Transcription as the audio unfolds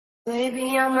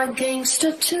Baby, I'm a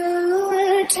gangster too.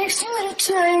 It takes two to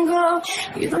tango.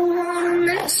 You don't wanna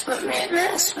mess with me,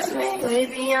 mess with me.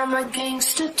 Baby, I'm a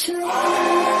gangster too. Baby,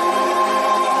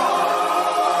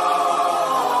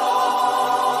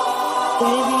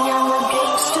 I'm a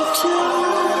gangster too.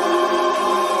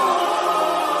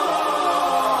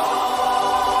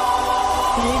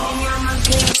 Baby, I'm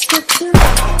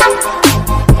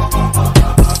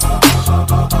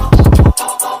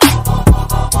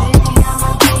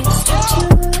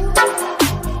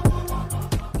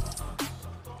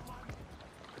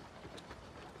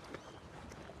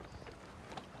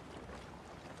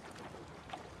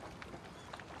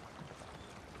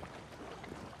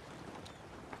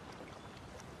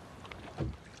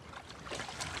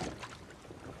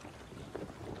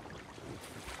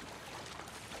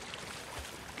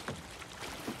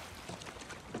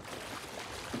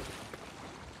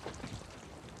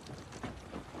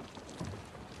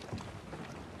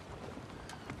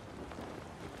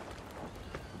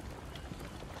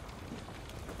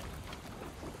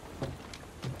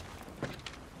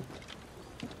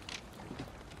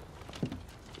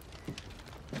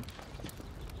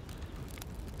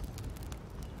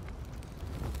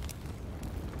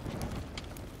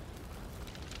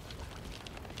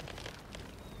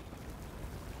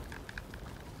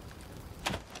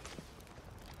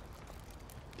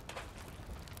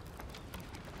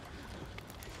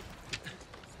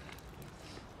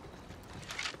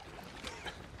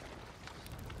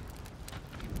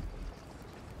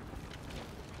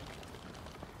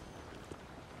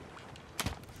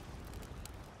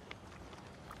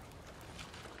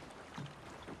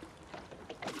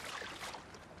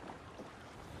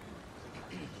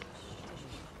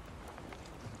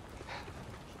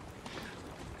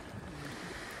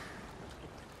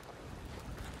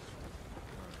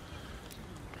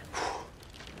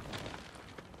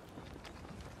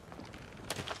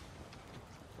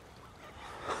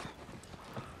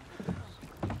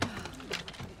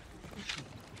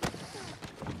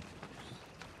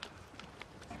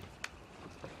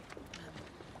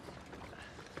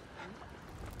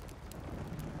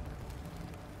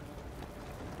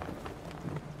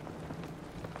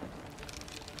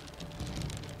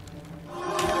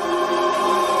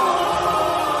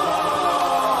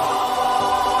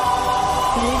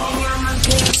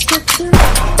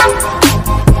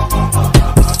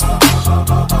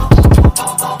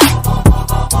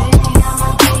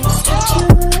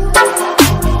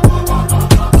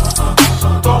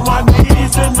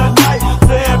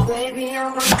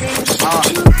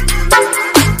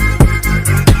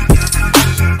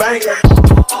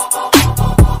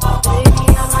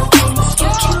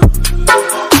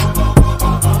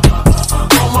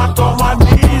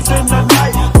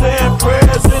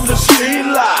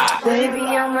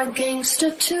a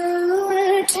gangster too.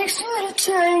 It takes two to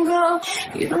tango.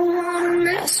 You don't wanna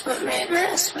mess with me,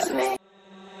 mess with me.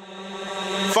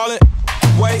 Falling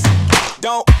ways,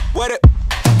 don't wet it,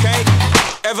 can't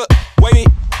ever wait me,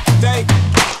 they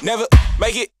never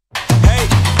make it, hey.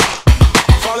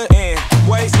 Falling in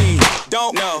ways,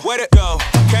 don't know where to go,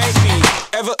 can't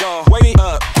see, ever wait me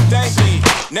up, they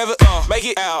never make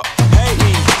it out, hate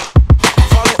me.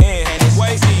 Falling in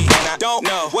ways, and I don't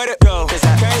know where to go, cause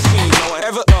I can't see, no one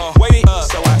ever wait me up,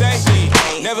 so I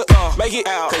ain't never make it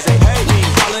out, cause they hate me.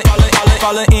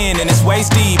 Falling in and it's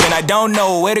waist deep, and I don't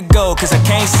know where to go, cause I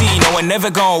can't see, no one never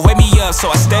gon' wake me up, so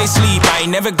I stay asleep. I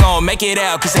ain't never gon' make it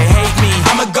out, cause they hate me.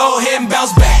 I'ma go ahead and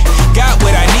bounce back, got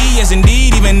what I need, yes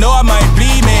indeed, even though I might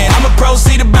bleed, man, I'ma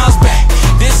proceed to bounce back.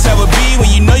 This how it be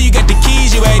when you know you got the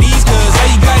keys, you at ease, cause all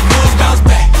you gotta do is bounce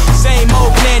back. Same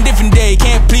old plan, different day,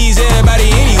 can't please everybody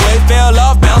anyway, fell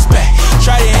off, bounce back.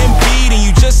 Try to impede and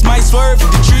you just might swerve for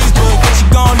the trees, but what you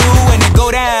gon' do when they go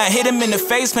down? Hit them in the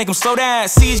face, make them slow down.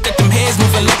 Siege got them heads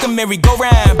moving like a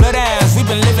merry-go-round. Blood eyes, we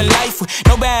been living life with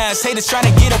no bounds. Haters trying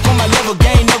to get up on my level,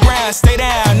 gain no ground. Stay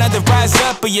down, either rise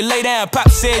up or you lay down.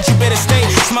 Pop said you better stay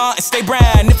smart and stay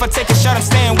brown. If I take a shot, I'm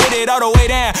staying with it all the way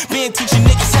down. Been teaching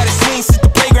niggas how to swing since the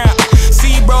playground.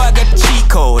 See, bro, I got the cheat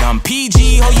code. I'm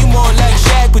PG, ho, you more like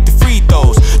Shaq with the free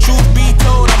throws. Truth be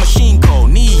told, I'm machine code,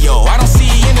 Neo. I don't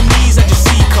see enemies, I just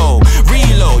see code.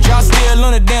 Reload, y'all still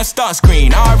on the damn start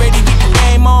screen. I already beat the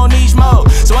game on each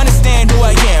mode, so understand who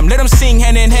I am. Let them sing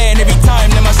hand in hand every time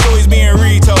that my story's being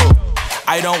retold.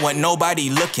 I don't want nobody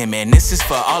looking, man. This is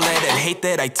for all that hate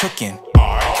that I took in.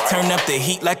 Turn up the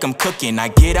heat like I'm cooking. I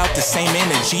get out the same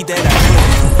energy that I put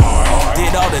in.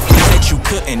 Did all the things that you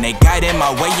couldn't. They got in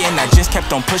my way and I just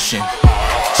kept on pushing.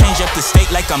 Change up the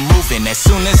state like I'm moving as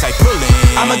soon as I pull in.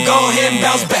 I'ma go ahead and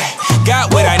bounce back.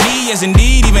 Got what I need, yes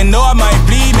indeed, even though I might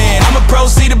bleed, man, I'ma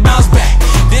proceed to bounce back.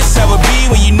 This how it be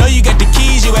when you know you got the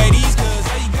keys, you at ease.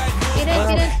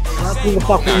 who the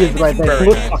fuck he is right there.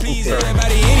 Good fucking shit.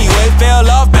 Anyway, fell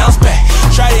off, bounce back.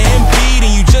 Try to impede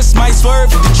and you just might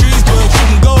swerve for the trees, but you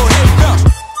can go ahead and bounce.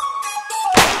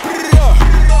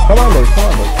 Come on, boys.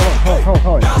 Come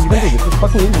on. You can do this. It's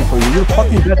fucking easy for you. You're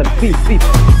fucking better. Please.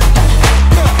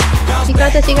 He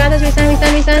got us. We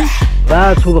stand.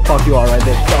 That's who the fuck you are right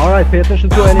there. So, alright, pay attention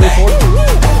to enemy force.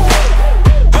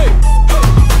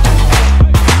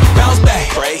 Bounce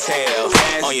back. Break tails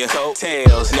on your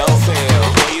coattails. No fail.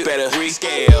 You better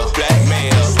rescale.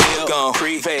 Blackmail. Still gon'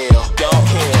 prevail. Don't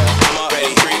care. I'm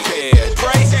already prepared.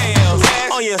 Break tails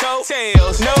on your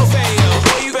coattails. No fail.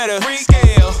 You better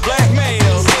rescale.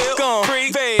 Blackmail. Still gon'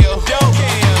 prevail. Don't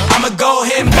care. I'ma go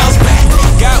ahead and bounce back.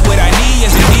 Got what I need,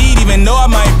 yes indeed. Even though I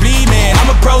might bleed, man,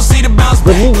 I'ma proceed to bounce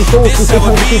back. This how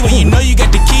it be when you know you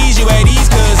got the keys, you at ease,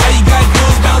 cause all you gotta do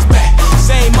is bounce back.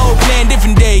 Same old plan,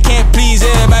 different day. Can't please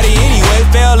everybody anyway.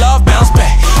 Fell off.